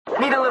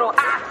Need a little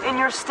in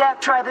your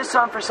step? Try this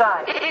on for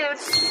size.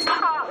 It's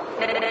pop.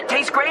 It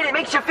tastes great. It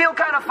makes you feel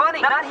kind of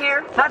funny. Not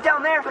here, not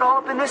down there, but all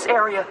up in this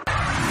area.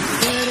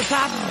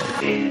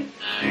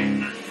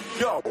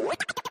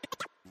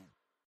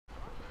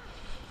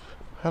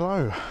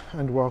 Hello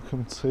and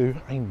welcome to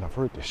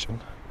another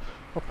edition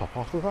of Pop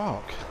After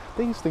Dark.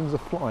 These things are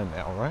flying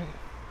now, right?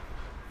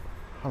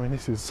 I mean,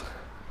 this is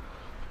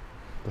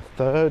the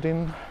third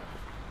in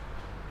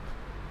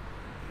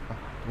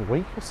a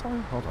week or so?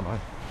 I don't know.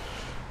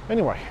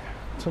 Anyway,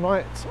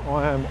 tonight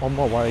I am on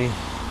my way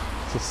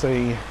to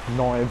see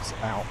Knives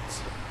Out.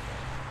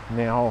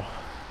 Now,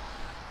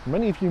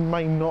 many of you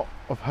may not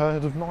have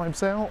heard of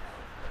Knives Out.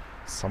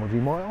 Some of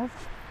you might have,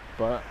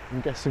 but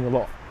I'm guessing a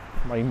lot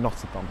may not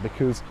have done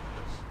because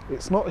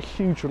it's not a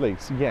huge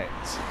release yet.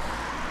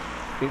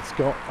 It's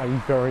got a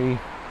very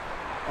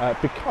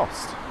big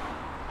cast.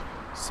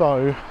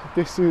 So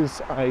this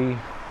is a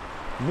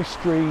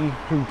mystery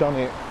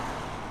whodunit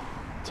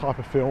type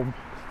of film.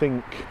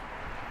 Think,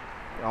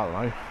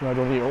 I don't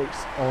know, the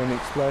Orient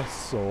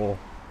Express or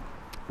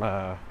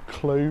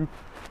Clue,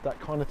 that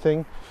kind of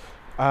thing.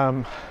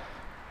 And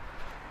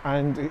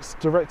it's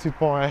directed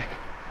by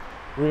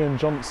Rian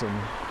Johnson,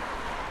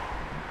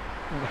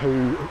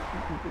 who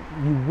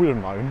you would have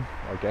known,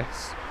 I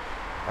guess,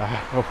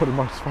 or probably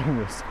most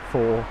famous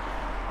for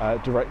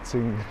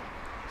directing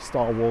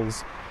Star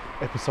Wars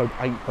Episode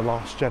 8, The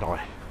Last Jedi,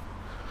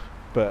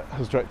 but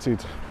has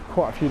directed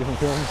quite a few different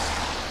films,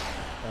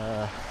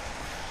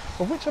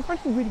 of which I've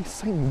only really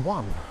seen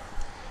one,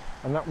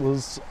 and that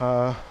was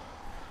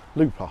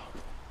Looper,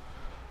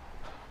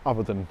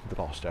 other than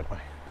The Last Jedi.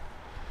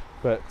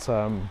 But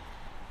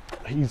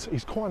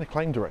he's quite an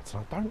acclaimed director.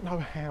 I don't know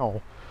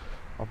how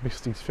I've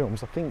missed these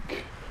films. I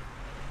think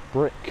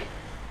Brick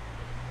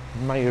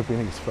may have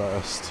been his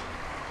first,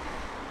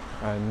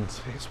 and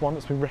it's one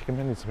that's been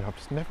recommended to me. I've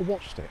just never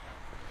watched it.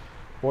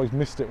 I've always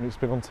missed it when it's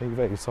been on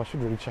TV, so I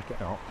should really check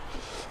it out.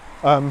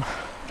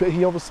 But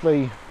he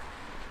obviously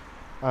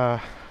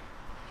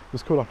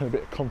was caught up in a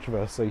bit of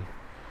controversy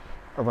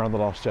around The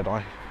Last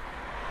Jedi.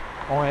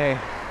 I've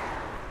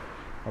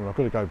got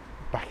to go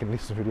back and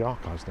listen to the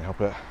archives now,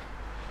 but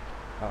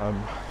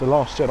The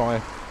Last Jedi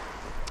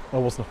I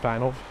wasn't a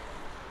fan of.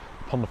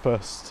 Upon the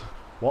first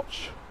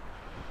watch,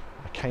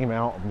 I came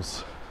out and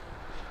was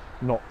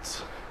not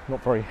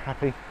very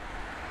happy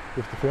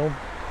with the film,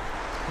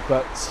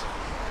 but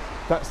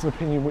that's an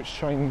opinion which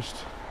changed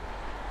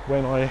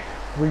when I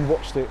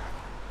rewatched it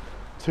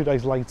 2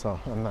 days later,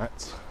 and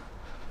that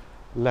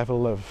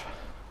level of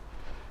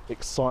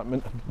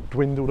excitement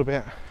dwindled a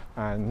bit,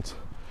 and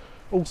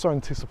also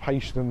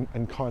anticipation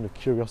and kind of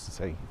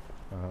curiosity.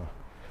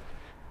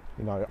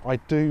 You know, I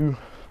do,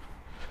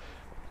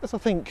 as I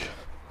think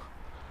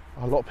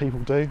a lot of people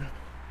do,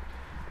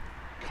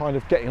 kind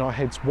of get in our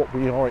heads what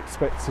we are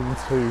expecting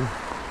to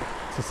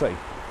see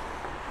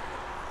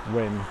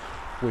when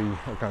we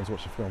are going to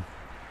watch a film.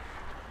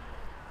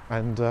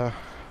 And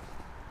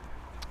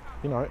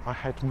you know, I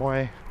had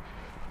my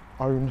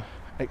own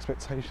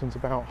expectations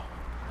about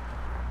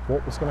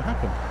what was going to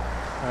happen,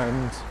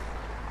 and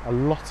a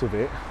lot of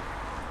it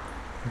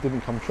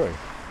didn't come true.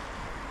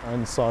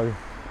 And so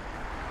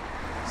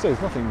there's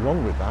nothing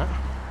wrong with that.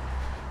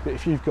 But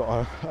if you've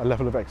got a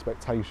level of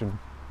expectation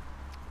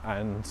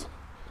and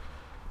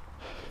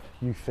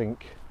you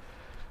think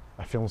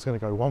a film's going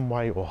to go one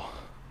way or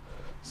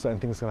certain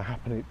things are going to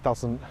happen, it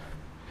doesn't,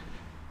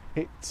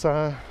 it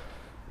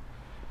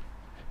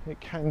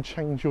can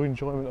change your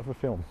enjoyment of a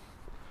film.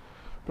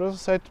 But as I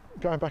said,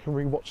 going back and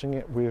rewatching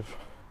it with,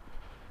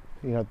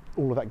 you know,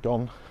 all of that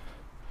gone,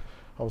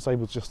 I was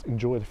able to just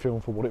enjoy the film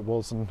for what it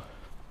was, and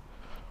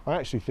I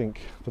actually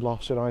think The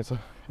Last Jedi is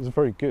a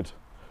very good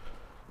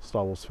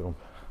Star Wars film.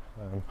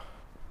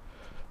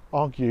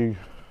 Argue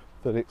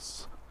that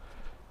it's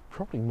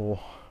probably more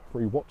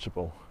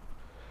rewatchable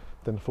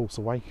than The Force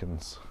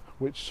Awakens,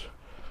 which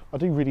I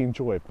do really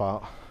enjoy,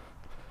 but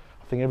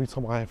I think every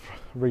time I've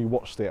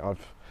rewatched it,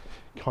 I've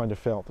kind of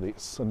felt that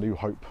it's A New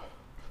Hope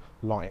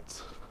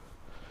light,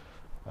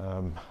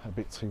 a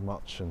bit too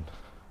much, and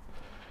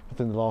I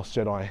think The Last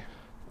Jedi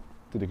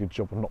did a good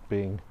job of not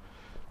being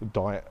the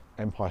diet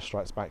Empire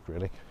Strikes Back,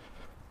 really.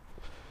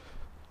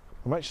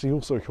 I'm actually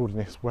also recording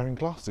this wearing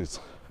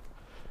glasses,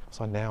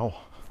 so I now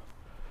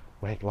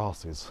wear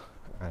glasses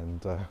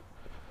and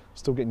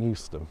still getting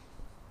used to them.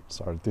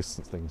 So the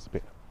distance thing's a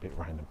bit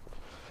random.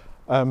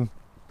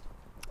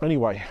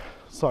 Anyway,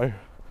 so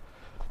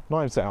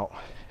Knives Out,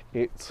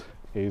 it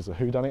is a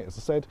whodunit, as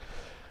I said.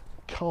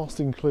 Cast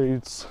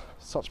includes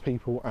such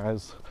people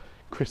as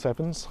Chris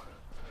Evans.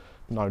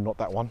 No, not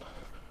that one.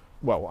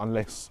 Well,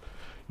 unless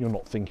you're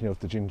not thinking of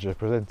the ginger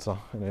presenter,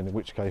 and then in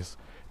which case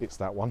it's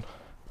that one.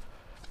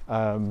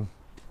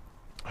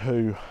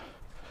 Who,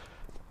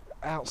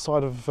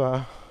 outside of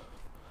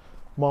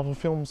Marvel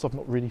films, I've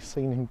not really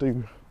seen him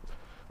do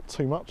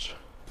too much.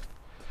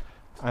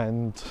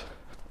 And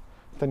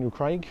Daniel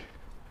Craig,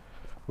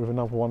 with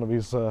another one of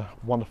his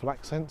wonderful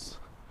accents,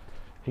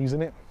 he's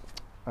in it.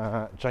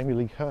 Jamie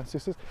Lee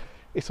Curtis.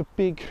 It's a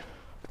big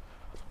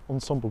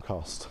ensemble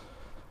cast,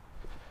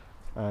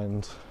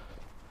 and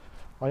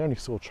I only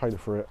saw a trailer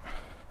for it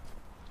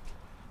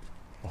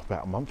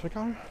about a month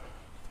ago,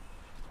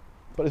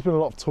 but there's been a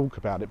lot of talk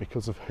about it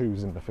because of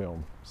who's in the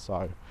film.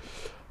 So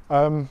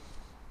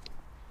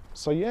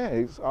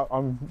yeah,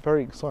 I'm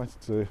very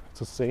excited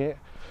to see it.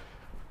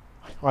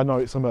 I know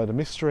it's a murder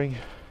mystery,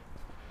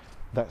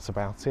 that's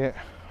about it.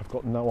 I've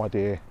got no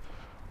idea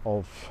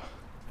of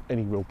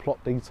any real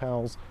plot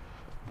details.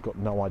 I've got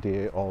no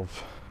idea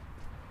of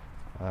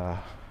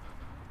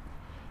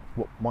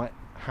what might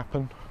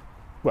happen.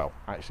 Well,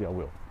 actually I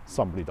will.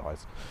 Somebody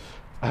dies.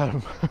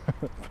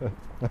 But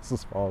that's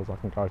as far as I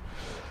can go.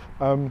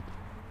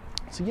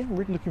 So yeah, I'm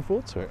really looking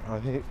forward to it. I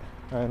think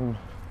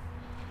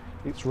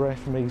it's rare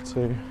for me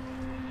to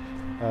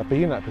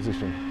be in that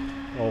position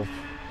of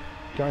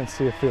going to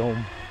see a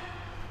film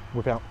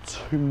without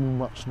too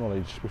much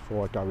knowledge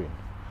before I go in.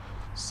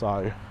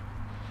 So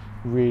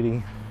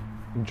really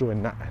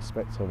enjoying that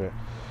aspect of it.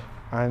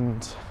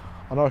 And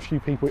I know a few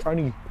people, it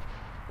only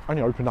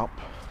opened up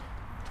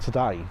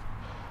today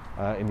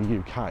in the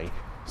UK,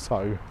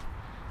 so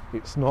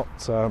it's not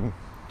I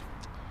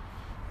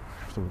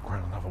have to walk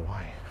around another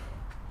way.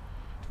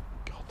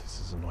 God, this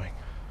is annoying.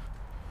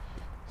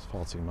 It's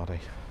far too muddy.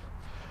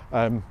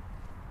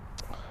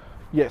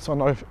 Yes, I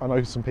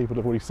know some people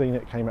have already seen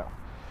it. It came out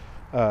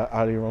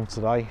earlier on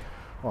today.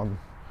 I'm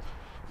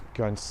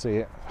going to see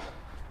it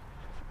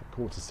at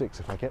 5:45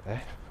 if I get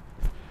there.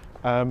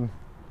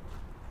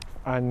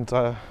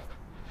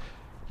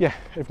 Yeah,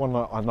 everyone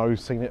that I know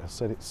who's seen it has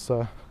said it's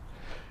a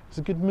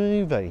good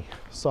movie.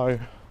 So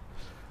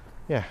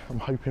yeah, I'm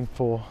hoping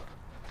for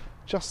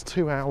just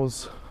 2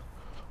 hours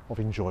of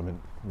enjoyment,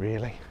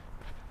 really,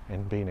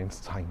 and being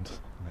entertained,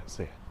 and that's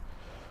it.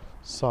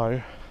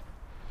 So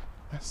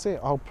that's it.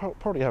 I'll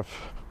probably have,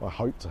 I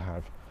hope to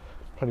have,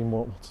 plenty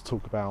more to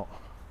talk about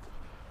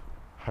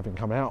having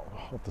come out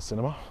of the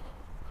cinema.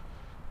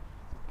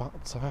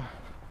 But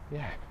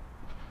yeah,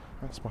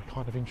 that's my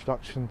kind of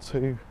introduction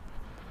to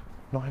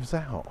Knives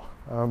Out.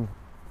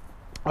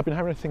 I've been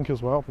having a think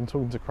as well. I've been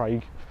talking to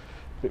Craig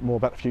a bit more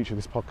about the future of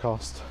this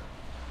podcast,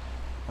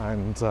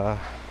 and I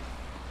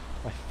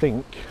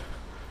think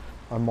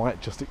I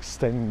might just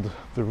extend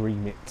the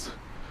remit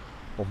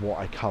of what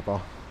I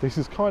cover. This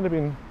has kind of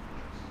been,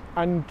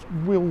 and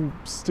will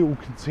still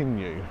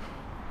continue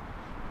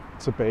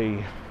to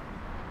be,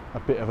 a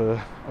bit of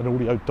an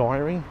audio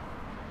diary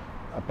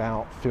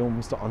about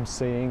films that I'm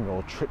seeing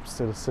or trips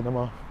to the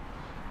cinema.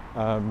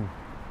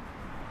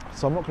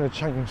 So I'm not going to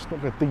change,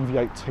 not going to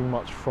deviate too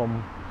much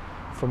from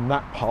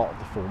that part of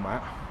the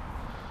format,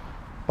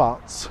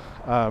 but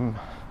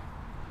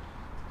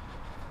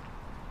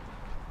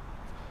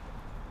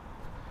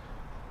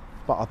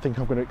I think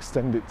I'm going to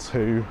extend it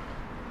to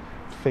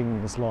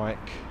things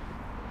like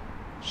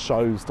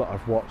shows that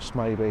I've watched,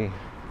 maybe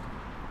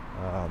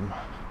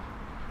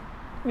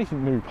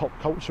anything new pop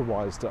culture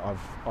wise that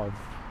I've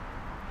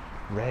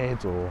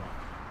read or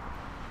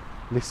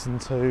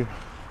listened to,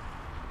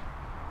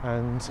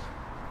 and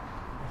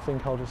I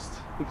think I'll just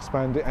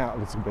expand it out a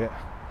little bit.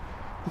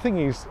 The thing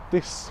is,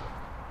 this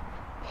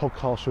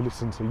podcast you'll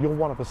listen to, you're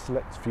one of a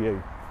select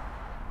few.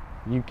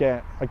 I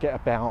get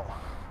about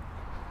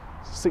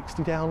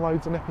 60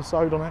 downloads an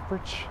episode on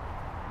average,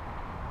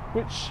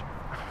 which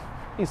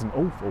isn't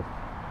awful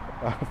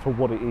for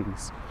what it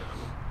is,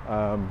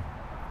 and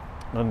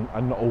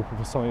not awful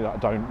for something that I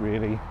don't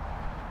really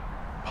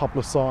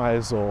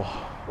publicise or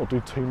do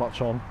too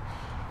much on.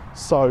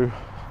 So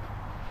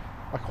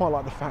I quite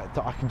like the fact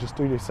that I can just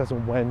do this as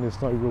and when.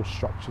 There's no real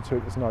structure to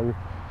it, there's no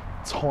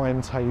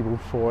timetable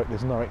for it,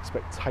 there's no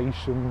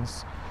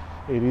expectations.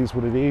 It is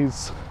what it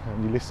is,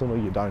 and you listen or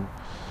you don't.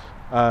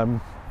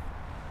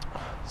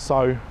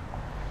 So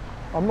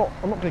I'm not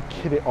going to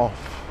kid it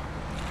off.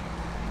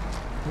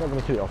 I'm not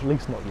going to kid it off, at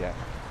least not yet.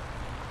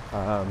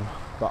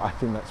 But I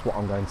think that's what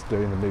I'm going to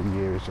do in the new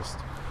year, is just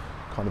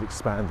kind of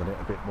expanding it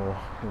a bit more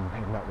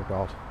in that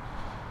regard.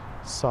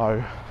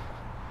 So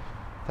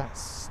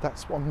that's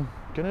what I'm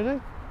going to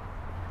do.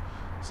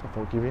 So I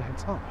thought I'd give you a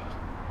heads up.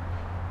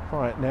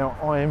 Right, now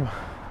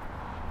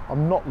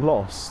I'm not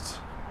lost,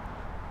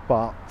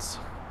 but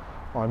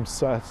I'm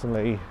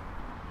certainly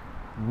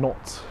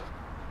not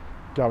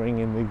going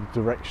in the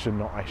direction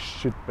that I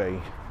should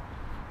be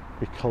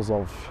because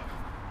of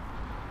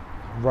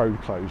road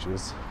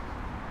closures.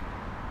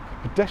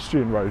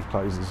 Pedestrian road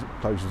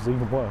closures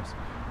even worse.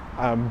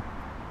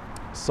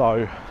 So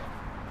we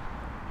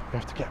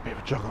have to get a bit of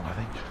a jog on, I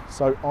think.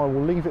 So I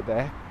will leave it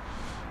there,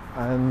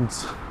 and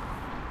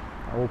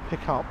I will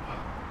pick up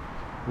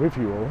with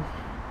you all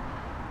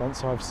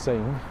once I've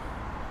seen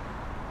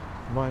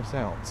Knives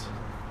Out.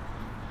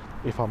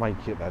 If I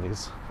make it, that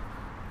is.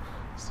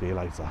 See you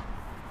later.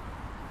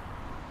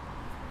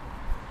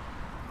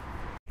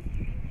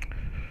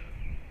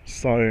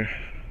 So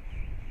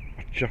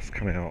I've just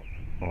come out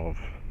of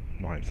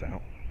Knives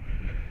Out,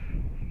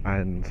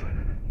 and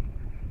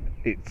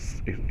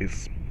it's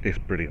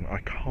brilliant. I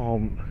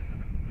can't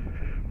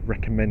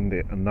recommend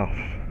it enough,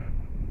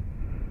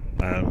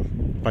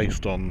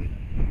 based on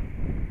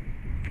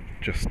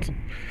just,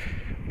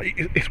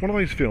 it's one of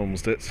those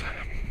films that's,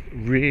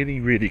 really,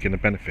 really going to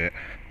benefit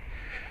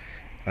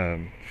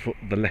for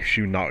the less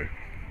you know,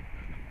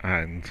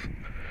 and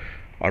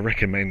I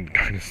recommend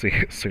going to see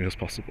it as soon as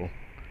possible.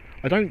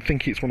 I don't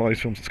think it's one of those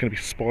films that's going to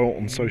be spoiled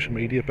on social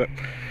media, but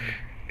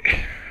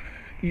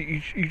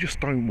you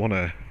just don't want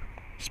to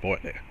spoil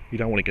it. You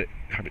don't want to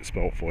have it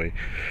spoiled for you.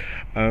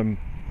 I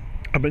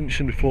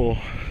mentioned before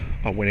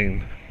I went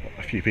in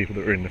a few people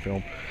that were in the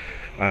film.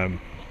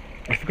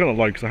 I forgot a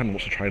load because I hadn't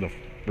watched the trailer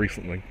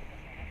recently.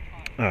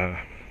 I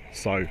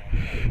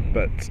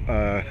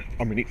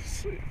mean,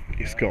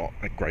 it's got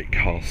a great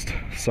cast.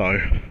 So,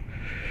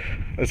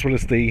 as well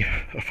as the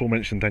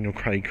aforementioned Daniel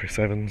Craig, Chris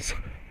Evans,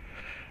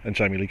 and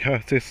Jamie Lee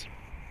Curtis,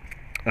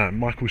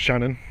 Michael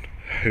Shannon,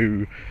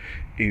 who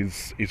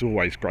is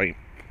always great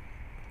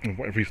in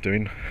whatever he's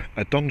doing.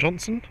 Don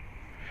Johnson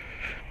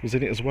was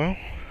in it as well.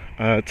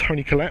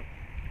 Toni Collette,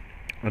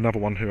 another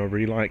one who I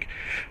really like.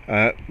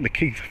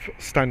 Lakeith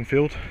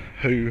Stanfield,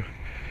 who,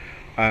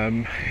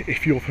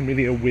 if you're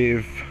familiar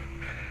with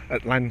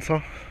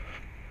Atlanta,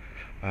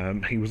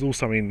 he was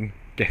also in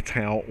Get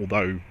Out,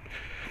 although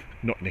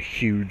not in a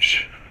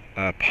huge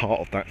part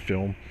of that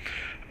film.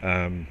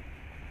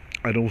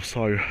 And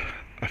also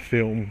a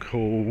film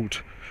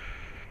called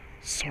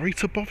Sorry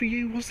to Bother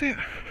You, was it?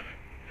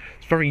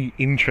 It's a very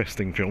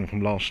interesting film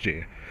from last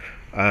year,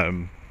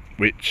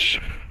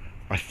 which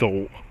I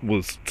thought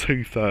was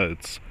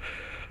 2/3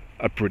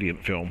 a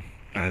brilliant film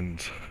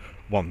and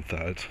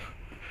 1/3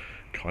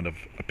 kind of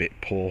a bit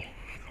poor,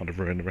 kind of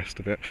ruined the rest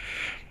of it.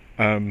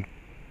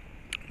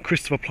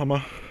 Christopher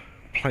Plummer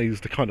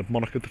plays the kind of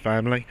monarch of the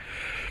family,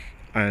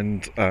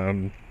 and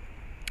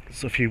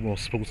there's a few more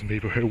supporting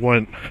people who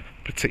weren't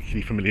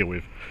particularly familiar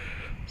with,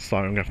 so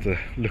I'm going to have to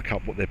look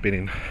up what they've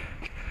been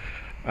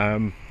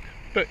in.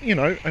 But you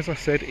know, as I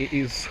said, it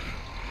is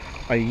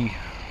a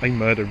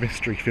murder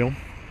mystery film,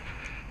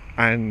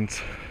 and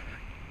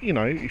you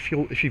know, if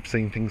you've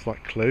seen things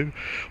like Clue,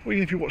 or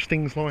even if you watch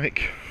things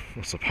like,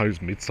 I suppose,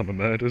 Midsomer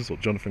Murders or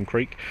Jonathan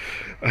Creek,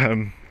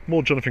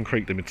 more Jonathan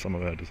Creek than Midsomer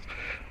Murders,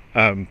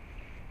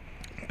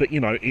 but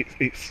you know,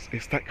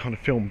 it's that kind of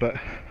film. But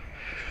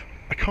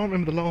I can't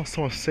remember the last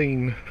time I've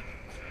seen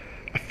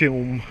a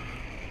film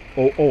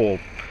or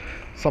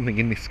something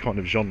in this kind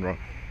of genre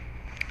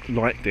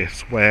like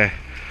this, where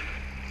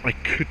I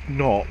could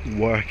not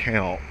work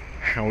out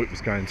how it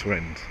was going to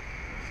end.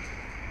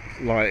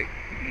 Like,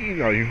 you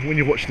know, when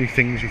you're watching these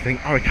things, you think,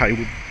 oh, okay,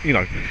 well, you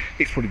know,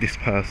 it's probably this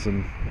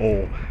person,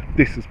 or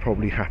this has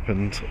probably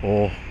happened,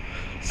 or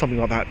something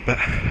like that. But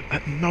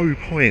at no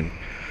point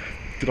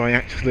did I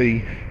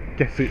actually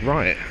get it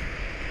right.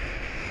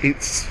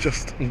 It's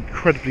just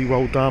incredibly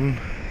well done.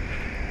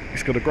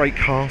 It's got a great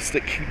cast.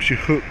 It keeps you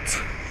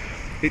hooked.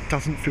 It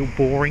doesn't feel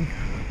boring.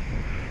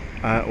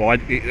 At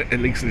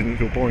least it didn't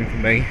feel boring for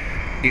me.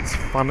 It's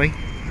funny.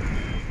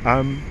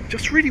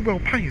 Just really well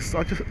paced.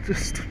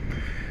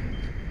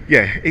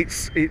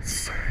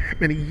 It's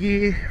been a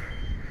year.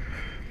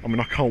 I mean,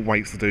 I can't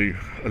wait to do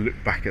a look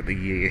back at the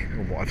year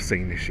and what I've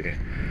seen this year.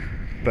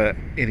 But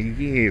in a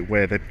year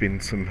where there've been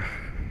some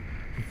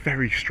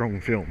very strong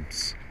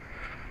films,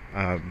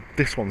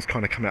 this one's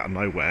kind of come out of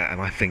nowhere, and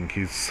I think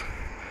is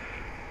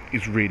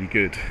really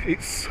good.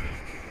 It's,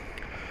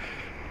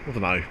 I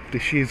don't know,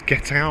 this year's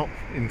Get Out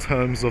in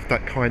terms of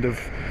that kind of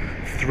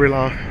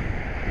thriller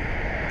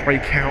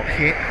breakout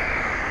hit.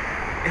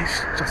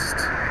 It's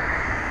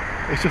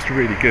just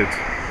really good,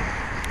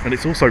 and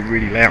it's also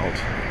really loud.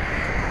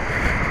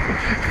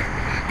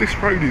 This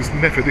road is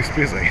never this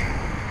busy,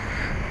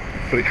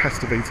 but it has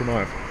to be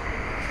tonight.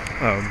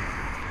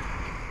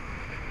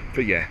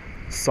 But yeah,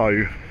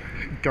 so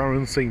go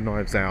and see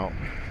Knives Out.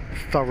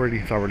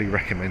 Thoroughly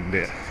recommend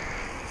it.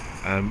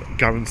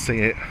 Go and see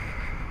it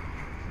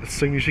as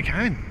soon as you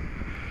can.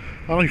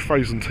 I know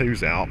Frozen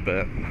 2's out,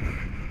 but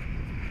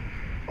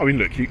I mean,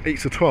 look,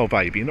 it's a 12A,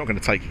 but you're not going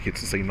to take your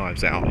kids to see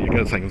Knives Out. You're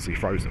going to take them to see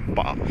Frozen.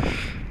 But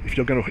if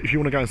you want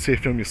to go and see a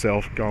film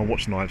yourself, go and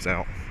watch Knives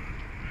Out.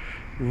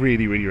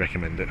 Really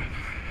recommend it.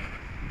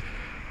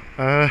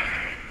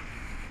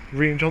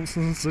 Rian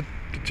Johnson's a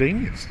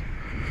genius.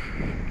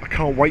 I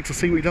can't wait to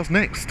see what he does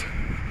next.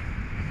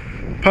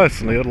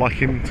 Personally, I'd like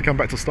him to come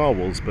back to Star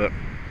Wars, but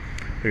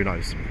who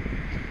knows.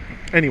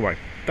 Anyway,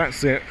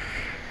 that's it.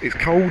 It's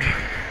cold,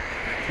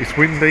 it's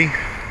windy,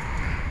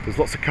 there's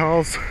lots of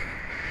cars,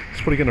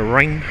 it's probably going to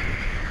rain,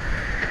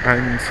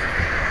 and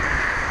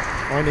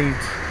I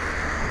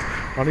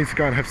need to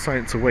go and have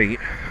something to eat,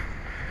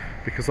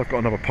 because I've got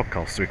another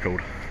podcast to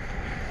record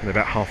in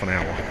about half an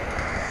hour.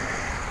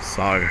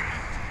 So,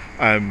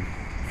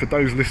 for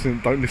those listening,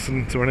 don't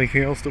listen to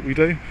anything else that we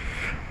do.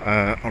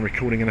 I'm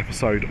recording an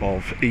episode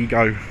of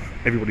Ego,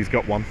 Everybody's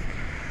Got One,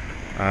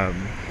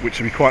 which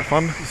should be quite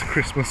fun. It's a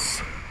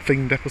Christmas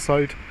themed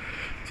episode,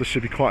 so it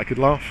should be quite a good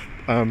laugh.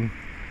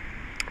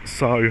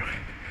 So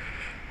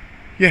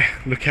yeah,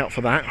 look out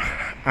for that,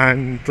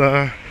 and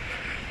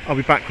I'll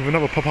be back with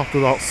another Pop After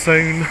Dark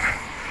soon.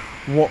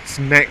 What's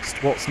next?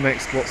 I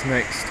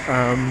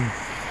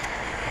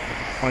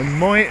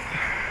might,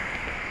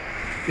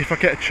 if I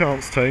get a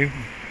chance to,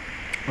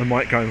 I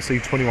might go and see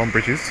 21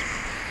 Bridges.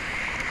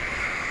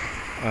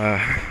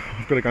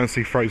 I've got to go and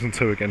see Frozen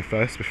 2 again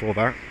first before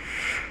that.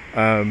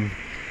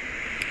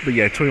 But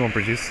yeah, 21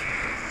 Bridges,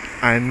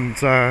 and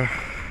I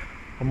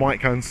might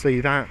go and see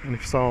that, and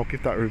if so, I'll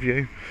give that a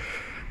review.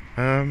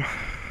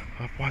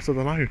 Otherwise, I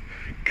don't know.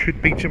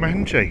 Could be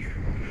Jumanji.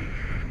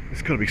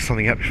 There's got to be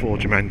something out before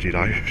Jumanji,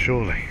 though,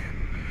 surely.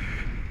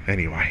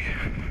 Anyway,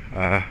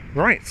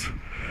 right.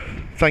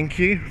 Thank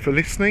you for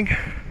listening,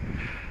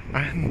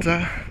 and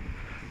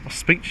I'll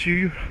speak to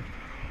you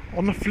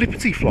on the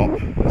flippity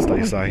flop, as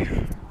they say.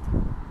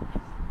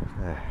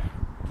 Yeah.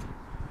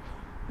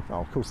 Oh,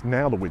 of course,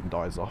 now the wind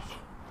dies off.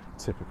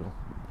 Typical.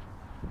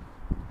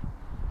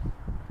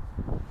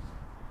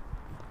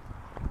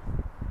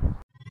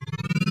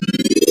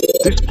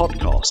 This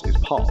podcast is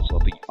part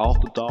of the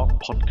After Dark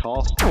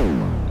Podcast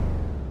Network.